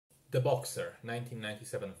The Boxer,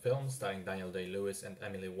 1997 film starring Daniel Day-Lewis and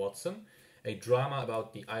Emily Watson, a drama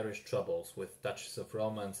about the Irish Troubles with touches of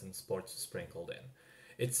romance and sports sprinkled in.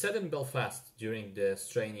 It's set in Belfast during the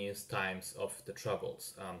strenuous times of the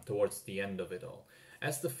Troubles, towards the end of it all.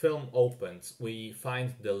 As the film opens, we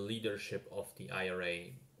find the leadership of the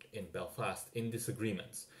IRA in Belfast in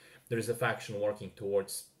disagreements. There is a faction working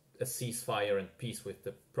towards a ceasefire and peace with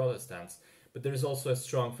the Protestants, but there is also a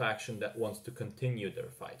strong faction that wants to continue their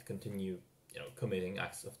fight, continue, committing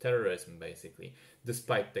acts of terrorism, basically,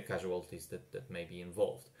 despite the casualties that may be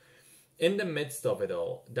involved. In the midst of it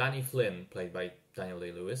all, Danny Flynn, played by Daniel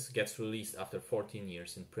Day-Lewis, gets released after 14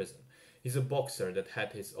 years in prison. He's a boxer that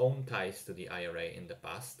had his own ties to the IRA in the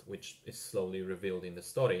past, which is slowly revealed in the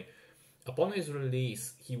story. Upon his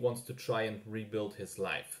release, he wants to try and rebuild his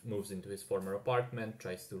life, moves into his former apartment,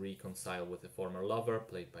 tries to reconcile with a former lover,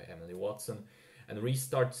 played by Emily Watson, and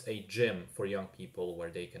restarts a gym for young people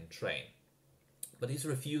where they can train. But his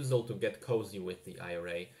refusal to get cozy with the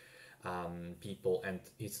IRA people and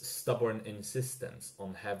his stubborn insistence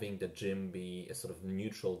on having the gym be a sort of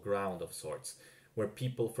neutral ground of sorts, where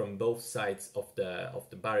people from both sides of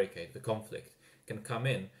the barricade, the conflict, can come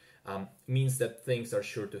in, means that things are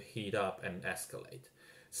sure to heat up and escalate.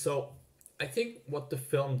 So I think what the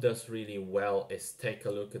film does really well is take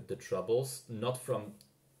a look at the Troubles, not from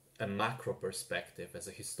a macro perspective as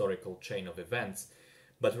a historical chain of events,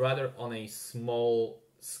 but rather on a small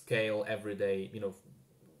scale everyday,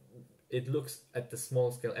 it looks at the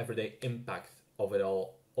small scale everyday impact of it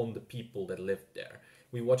all on the people that lived there.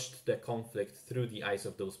 We watched the conflict through the eyes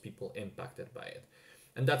of those people impacted by it.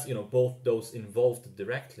 And that's, both those involved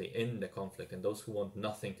directly in the conflict and those who want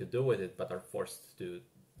nothing to do with it but are forced to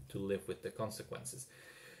live with the consequences.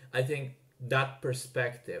 I think that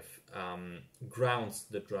perspective grounds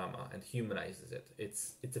the drama and humanizes it.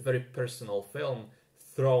 It's a very personal film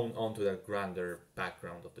thrown onto that grander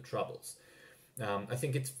background of the Troubles. I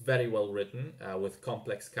think it's very well written, with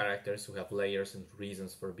complex characters who have layers and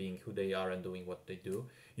reasons for being who they are and doing what they do.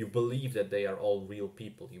 You believe that they are all real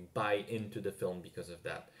people. You buy into the film because of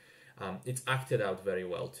that. It's acted out very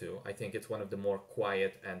well too. I think it's one of the more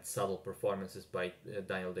quiet and subtle performances by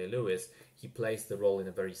Daniel Day-Lewis. He plays the role in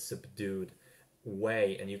a very subdued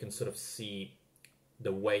way, and you can sort of see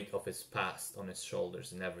the weight of his past on his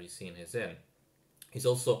shoulders in every scene he's in. He's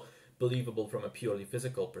also believable from a purely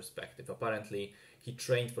physical perspective. Apparently, he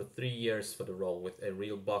trained for 3 years for the role with a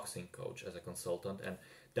real boxing coach as a consultant, and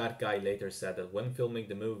that guy later said that when filming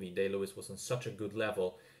the movie, Day-Lewis was on such a good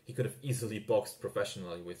level, he could have easily boxed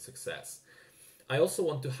professionally with success. I also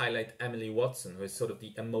want to highlight Emily Watson, who is sort of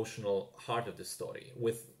the emotional heart of the story.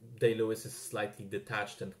 With Day-Lewis's slightly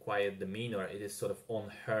detached and quiet demeanor, it is sort of on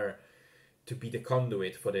her to be the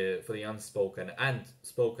conduit for the unspoken and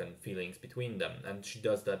spoken feelings between them, and she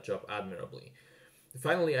does that job admirably.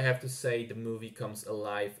 Finally, I have to say the movie comes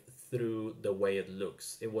alive through the way it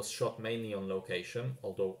looks. It was shot mainly on location,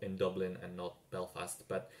 although in Dublin and not Belfast,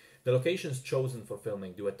 but the locations chosen for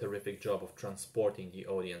filming do a terrific job of transporting the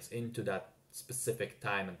audience into that specific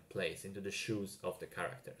time and place, into the shoes of the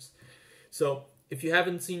characters. So if you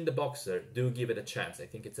haven't seen The Boxer, do give it a chance. I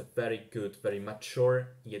think it's a very good, very mature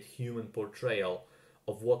yet human portrayal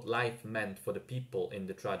of what life meant for the people in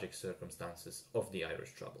the tragic circumstances of the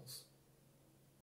Irish Troubles.